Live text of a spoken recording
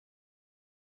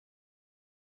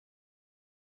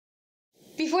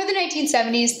Before the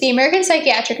 1970s, the American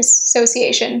Psychiatric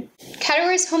Association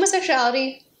categorized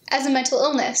homosexuality as a mental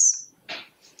illness.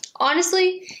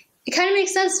 Honestly, it kind of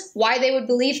makes sense why they would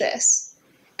believe this,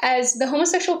 as the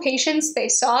homosexual patients they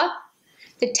saw,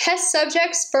 the test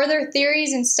subjects for their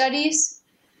theories and studies,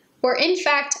 were in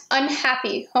fact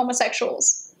unhappy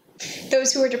homosexuals.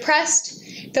 Those who were depressed,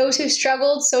 those who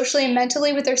struggled socially and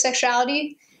mentally with their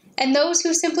sexuality, and those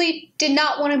who simply did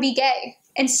not want to be gay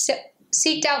and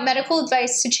seeked out medical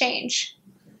advice to change.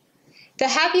 The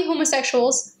happy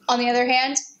homosexuals, on the other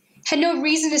hand, had no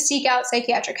reason to seek out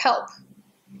psychiatric help,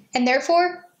 and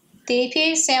therefore, the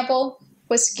APA sample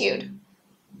was skewed.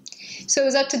 So it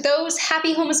was up to those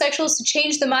happy homosexuals to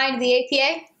change the mind of the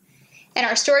APA, and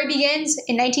our story begins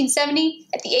in 1970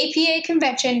 at the APA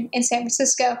convention in San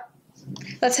Francisco.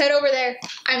 Let's head over there.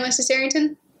 I'm Lisa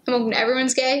Sarrington, and welcome to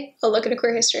Everyone's Gay, a look at a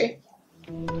queer history.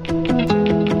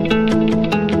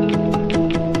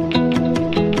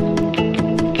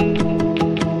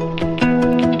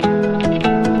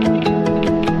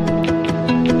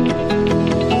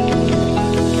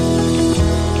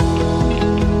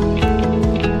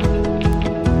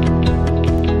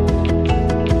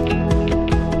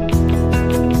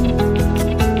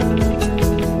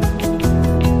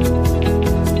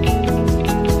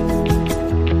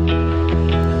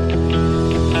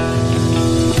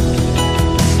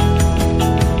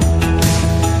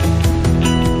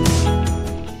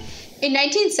 In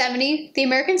 1970, the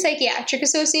American Psychiatric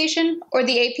Association, or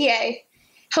the APA,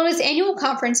 held its annual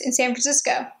conference in San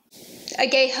Francisco, a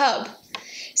gay hub.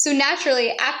 So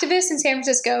naturally, activists in San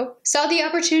Francisco saw the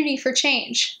opportunity for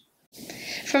change.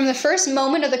 From the first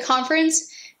moment of the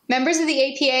conference, members of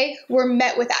the APA were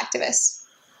met with activists,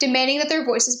 demanding that their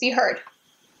voices be heard.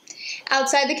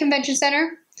 Outside the convention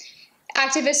center,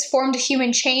 activists formed a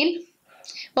human chain,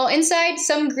 while inside,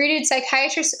 some greeted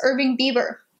psychiatrist Irving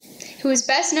Bieber, who is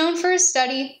best known for his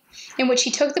study in which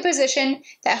he took the position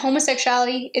that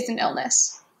homosexuality is an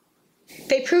illness.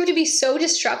 They proved to be so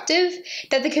destructive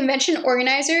that the convention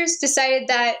organizers decided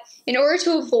that in order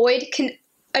to avoid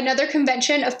another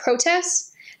convention of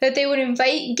protests, that they would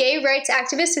invite gay rights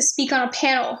activists to speak on a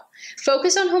panel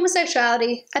focused on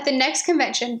homosexuality at the next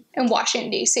convention in Washington,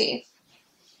 D.C.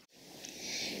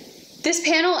 This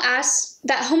panel asked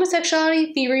that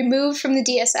homosexuality be removed from the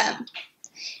DSM,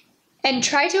 and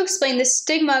tried to explain the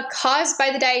stigma caused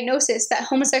by the diagnosis that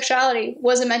homosexuality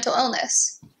was a mental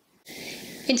illness.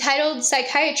 Entitled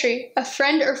Psychiatry, A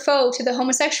Friend or Foe to the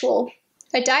Homosexual,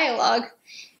 a dialogue,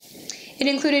 it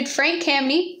included Frank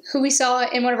Kameny, who we saw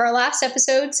in one of our last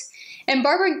episodes, and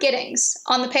Barbara Giddings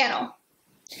on the panel.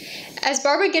 As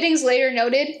Barbara Giddings later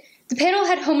noted, the panel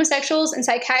had homosexuals and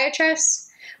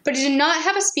psychiatrists, but it did not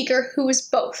have a speaker who was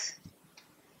both.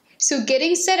 So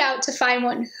Giddings set out to find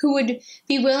one who would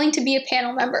be willing to be a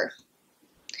panel member.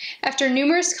 After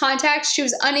numerous contacts, she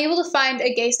was unable to find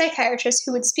a gay psychiatrist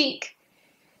who would speak.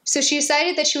 So she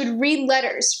decided that she would read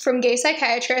letters from gay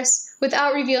psychiatrists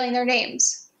without revealing their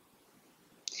names.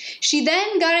 She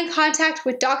then got in contact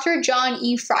with Dr. John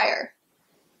E. Fryer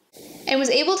and was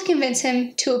able to convince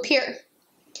him to appear.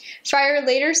 Fryer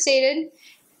later stated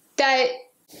that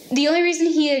the only reason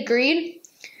he agreed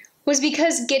was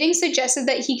because Giddings suggested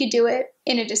that he could do it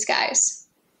in a disguise.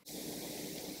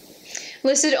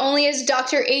 Listed only as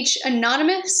Dr. H.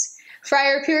 Anonymous,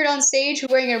 Fryer appeared on stage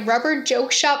wearing a rubber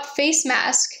joke shop face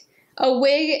mask, a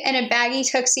wig, and a baggy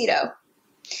tuxedo,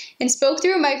 and spoke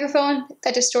through a microphone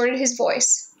that distorted his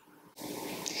voice.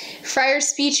 Fryer's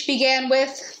speech began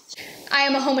with, "I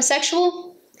am a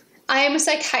homosexual. I am a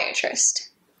psychiatrist."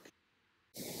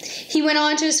 He went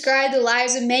on to describe the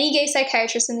lives of many gay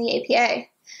psychiatrists in the APA,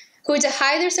 who had to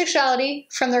hide their sexuality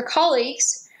from their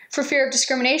colleagues for fear of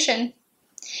discrimination,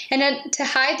 and had to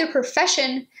hide their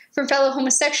profession from fellow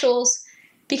homosexuals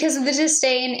because of the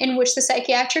disdain in which the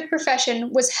psychiatric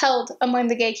profession was held among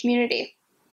the gay community.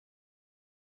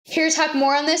 Here to talk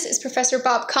more on this is Professor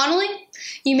Bob Connelly.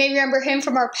 You may remember him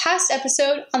from our past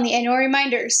episode on the annual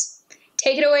reminders.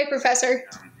 Take it away, Professor.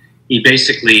 He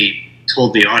basically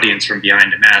told the audience from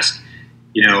behind the mask,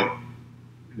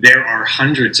 there are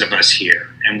hundreds of us here,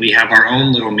 and we have our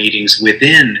own little meetings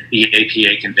within the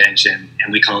APA convention,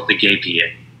 and we call it the Gay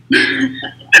PA.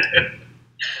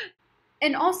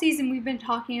 And all season we've been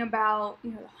talking about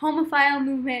the homophile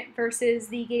movement versus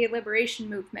the gay liberation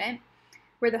movement,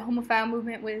 where the homophile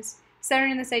movement was centered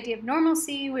in this idea of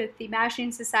normalcy with the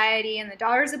Mashing Society and the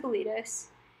Daughters of Bilitis,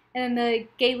 and then the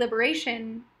gay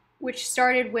liberation, which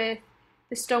started with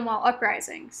the Stonewall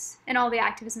uprisings and all the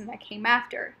activism that came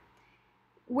after.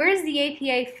 Where does the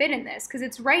APA fit in this? Because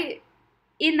it's right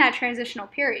in that transitional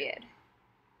period.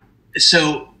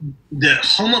 So the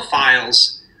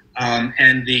homophiles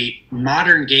and the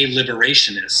modern gay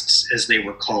liberationists, as they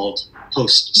were called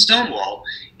post-Stonewall,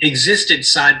 existed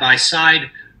side by side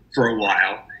for a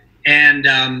while. And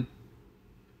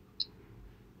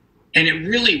it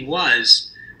really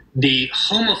was the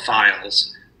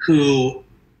homophiles who,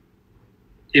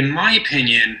 in my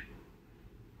opinion,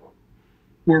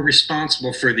 were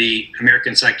responsible for the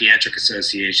American Psychiatric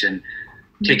Association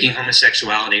taking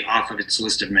homosexuality off of its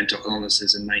list of mental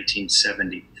illnesses in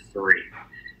 1973.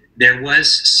 There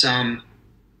was some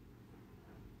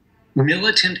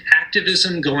militant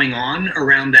activism going on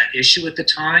around that issue at the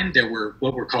time. There were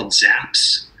what were called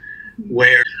ZAPs,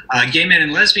 where gay men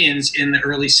and lesbians in the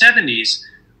early 70s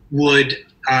would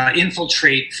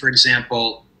infiltrate, for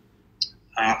example,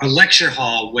 a lecture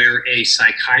hall where a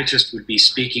psychiatrist would be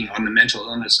speaking on the mental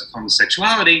illness of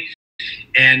homosexuality,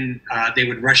 and they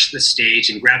would rush the stage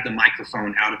and grab the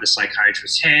microphone out of the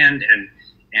psychiatrist's hand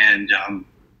and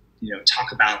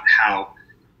talk about how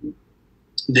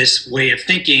this way of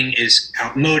thinking is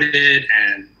outmoded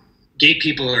and gay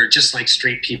people are just like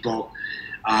straight people.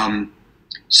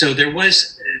 So there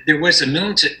was a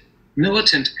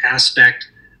militant aspect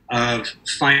of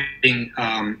fighting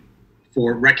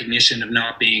for recognition of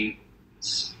not being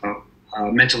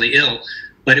mentally ill,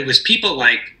 but it was people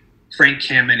like Frank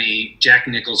Kameny, Jack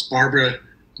Nichols, Barbara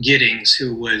Giddings,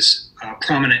 who was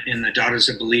prominent in the Daughters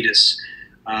of Bilitis,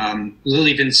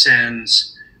 Lily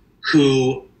Vincennes,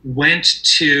 who went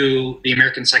to the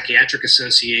American Psychiatric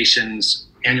Association's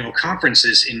annual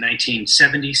conferences in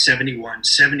 1970, 71,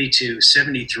 72,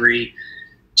 73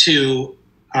 to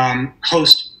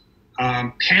host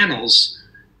panels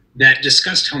that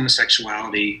discussed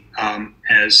homosexuality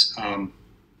as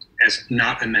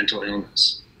not a mental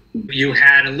illness. You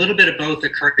had a little bit of both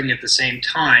occurring at the same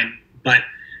time, but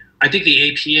I think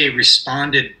the APA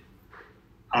responded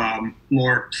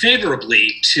more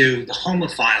favorably to the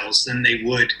homophiles than they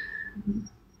would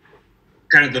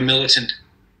kind of the militant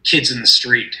kids in the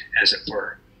street, as it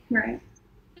were. Right.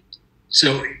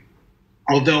 So,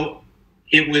 although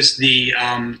it was the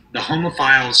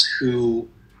homophiles who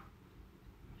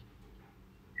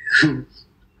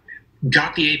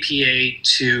got the APA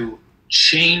to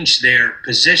change their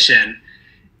position,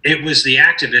 it was the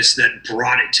activists that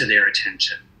brought it to their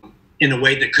attention in a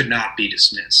way that could not be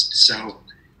dismissed. So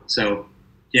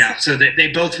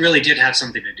they both really did have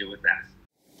something to do with that.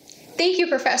 Thank you,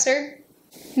 Professor.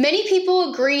 Many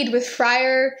people agreed with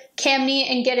Fryer, Kameny,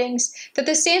 and Giddings that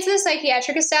the stance of the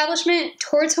psychiatric establishment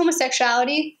towards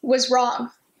homosexuality was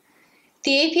wrong.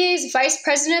 The APA's vice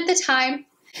president at the time,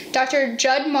 Dr.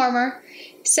 Judd Marmer,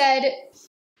 said,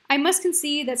 "I must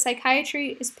concede that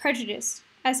psychiatry is prejudiced,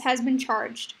 as has been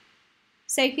charged.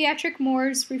 Psychiatric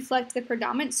mores reflect the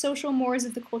predominant social mores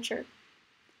of the culture."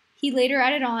 He later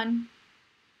added on,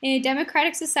 "In a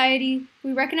democratic society,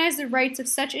 we recognize the rights of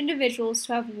such individuals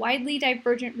to have widely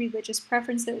divergent religious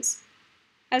preferences,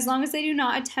 as long as they do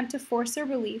not attempt to force their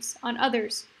beliefs on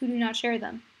others who do not share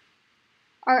them.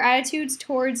 Our attitudes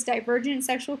towards divergent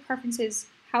sexual preferences,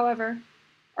 however,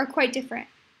 are quite different.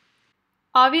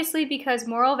 Obviously because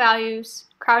moral values,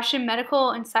 couched in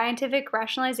medical and scientific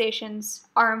rationalizations,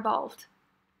 are involved."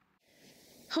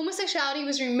 Homosexuality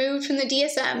was removed from the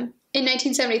DSM in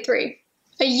 1973,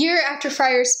 a year after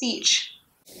Fryer's speech.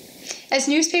 As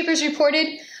newspapers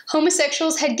reported,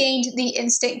 homosexuals had gained the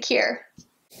instant cure.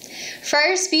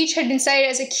 Fryer's speech had been cited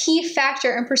as a key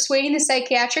factor in persuading the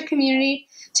psychiatric community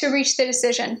to reach the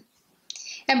decision.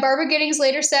 And Barbara Giddings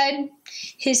later said,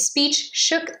 "His speech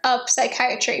shook up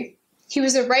psychiatry. He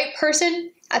was the right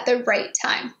person at the right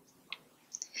time."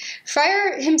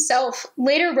 Fryer himself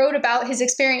later wrote about his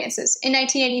experiences in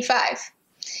 1985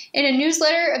 in a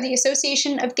newsletter of the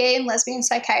Association of Gay and Lesbian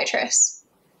Psychiatrists.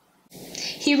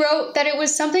 He wrote that it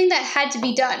was something that had to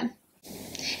be done,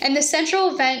 and the central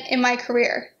event in my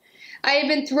career. I had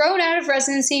been thrown out of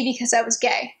residency because I was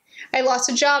gay. I lost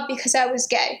a job because I was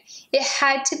gay. It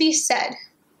had to be said,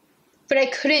 but I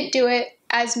couldn't do it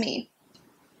as me.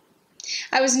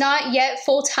 I was not yet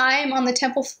full-time on the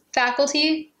Temple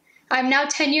faculty. I'm now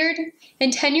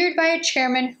tenured by a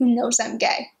chairman who knows I'm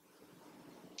gay.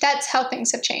 That's how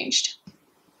things have changed.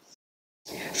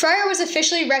 Fryer was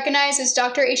officially recognized as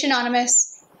Dr. H.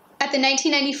 Anonymous at the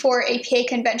 1994 APA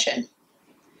convention.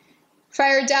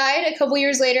 Fryer died a couple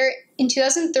years later in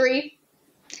 2003,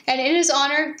 and in his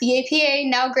honor, the APA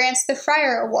now grants the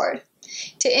Fryer Award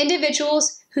to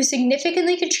individuals who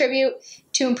significantly contribute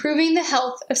to improving the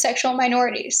health of sexual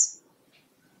minorities.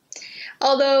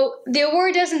 Although the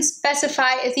award doesn't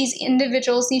specify if these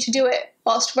individuals need to do it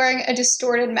whilst wearing a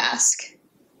distorted mask.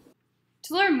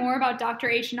 To learn more about Dr.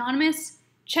 H. Anonymous,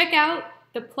 check out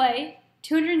the play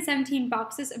 217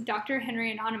 Boxes of Dr.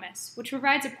 Henry Anonymous, which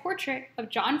provides a portrait of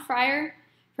John Fryer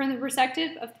from the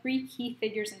perspective of 3 key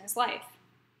figures in his life.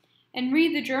 And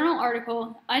read the journal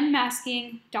article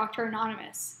Unmasking Dr.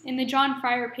 Anonymous in the John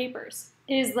Fryer Papers.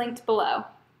 It is linked below.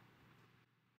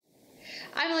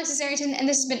 I'm Alexis Arrington, and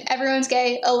this has been Everyone's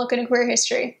Gay, a look into queer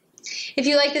history. If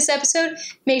you like this episode,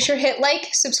 make sure to hit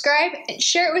like, subscribe, and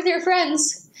share it with your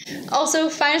friends. Also,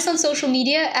 find us on social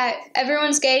media at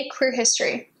Everyone's Gay Queer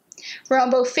History. We're on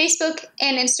both Facebook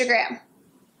and Instagram.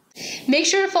 Make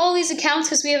sure to follow these accounts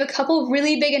because we have a couple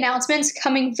really big announcements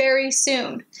coming very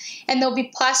soon, and they'll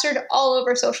be plastered all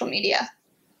over social media.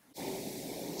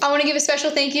 I want to give a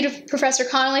special thank you to Professor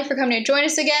Connelly for coming to join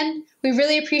us again. We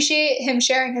really appreciate him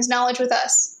sharing his knowledge with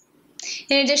us.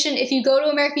 In addition, if you go to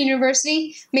American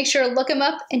University, make sure to look him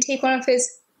up and take one of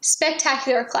his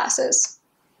spectacular classes.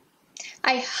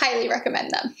 I highly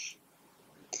recommend them.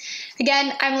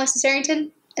 Again, I'm Alexis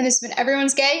Arrington, and this has been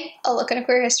Everyone's Gay, a look into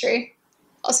queer history.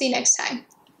 I'll see you next time.